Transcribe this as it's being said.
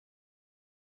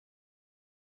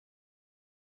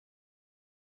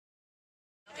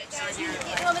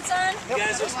Limits on? You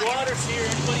guys, there's waters here.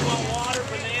 Anybody want water?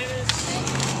 Bananas?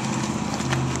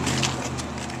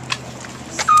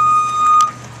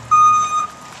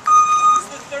 This is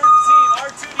the third team.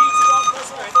 R2D2 on plus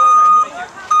one.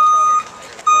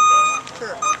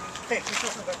 Sure. Hey,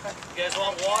 you guys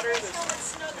want water?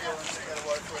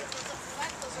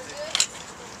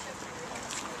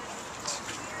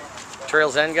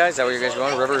 Trails End, guys? Is that where you guys are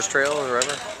going? Rivers Trail or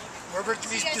wherever? Wherever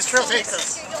this trail takes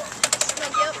us.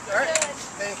 Alright,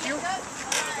 thank you.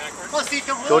 Come on, Steve,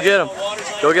 come Go get him.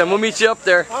 Go get him. We'll meet you up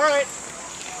there. Alright.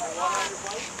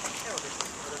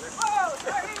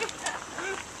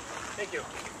 Thank you.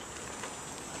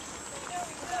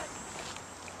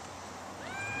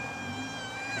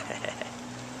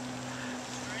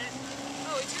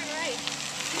 Oh, we turn right.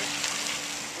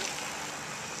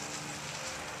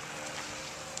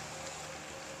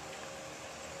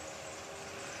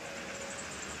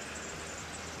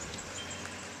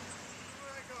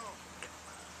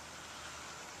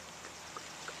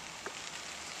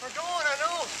 We're going, I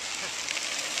know.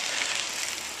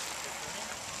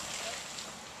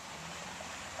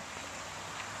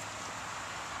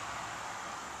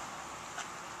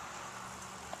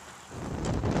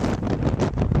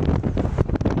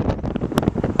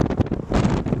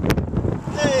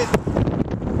 Hey.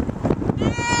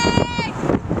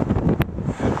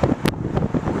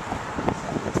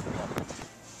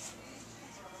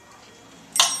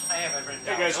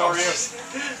 Hey guys, how are you?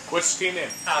 What's the team name?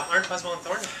 Art Cosmo and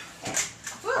Thornton.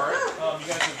 Alright, you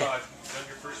guys have done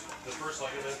the first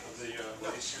leg of the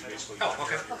race. You basically Oh,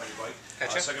 okay. your bike.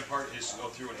 Gotcha. Second part is to go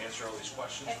through and answer all these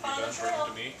questions. When you're done, bring them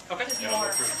to me. Okay. And I'll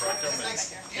go through and correct them and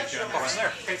get you on the From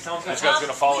there. Okay, sounds good. This guy's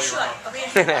going to follow you around.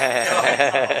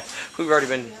 We've already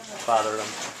been bothering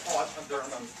them.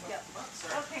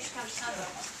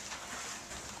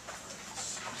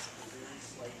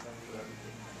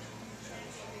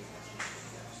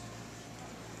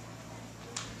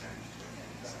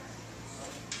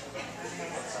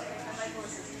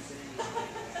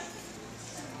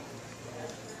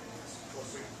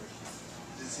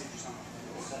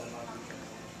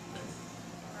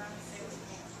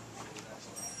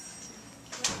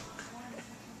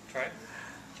 Try it.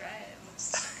 Try it.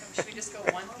 Should we just go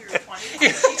 1 through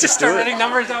 20? Just start writing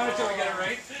numbers down until we get it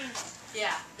right.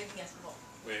 Yeah, they can guess both.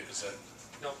 Wait, is that...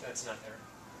 Nope, that's not there.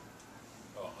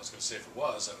 Oh, I was going to say if it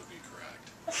was, that would be correct.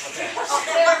 Okay.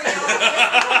 There we go.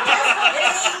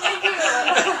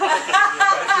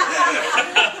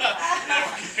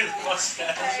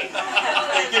 Mustache.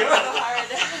 Thank you.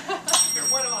 You're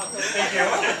one of them. Thank you.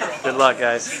 Good luck,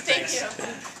 guys.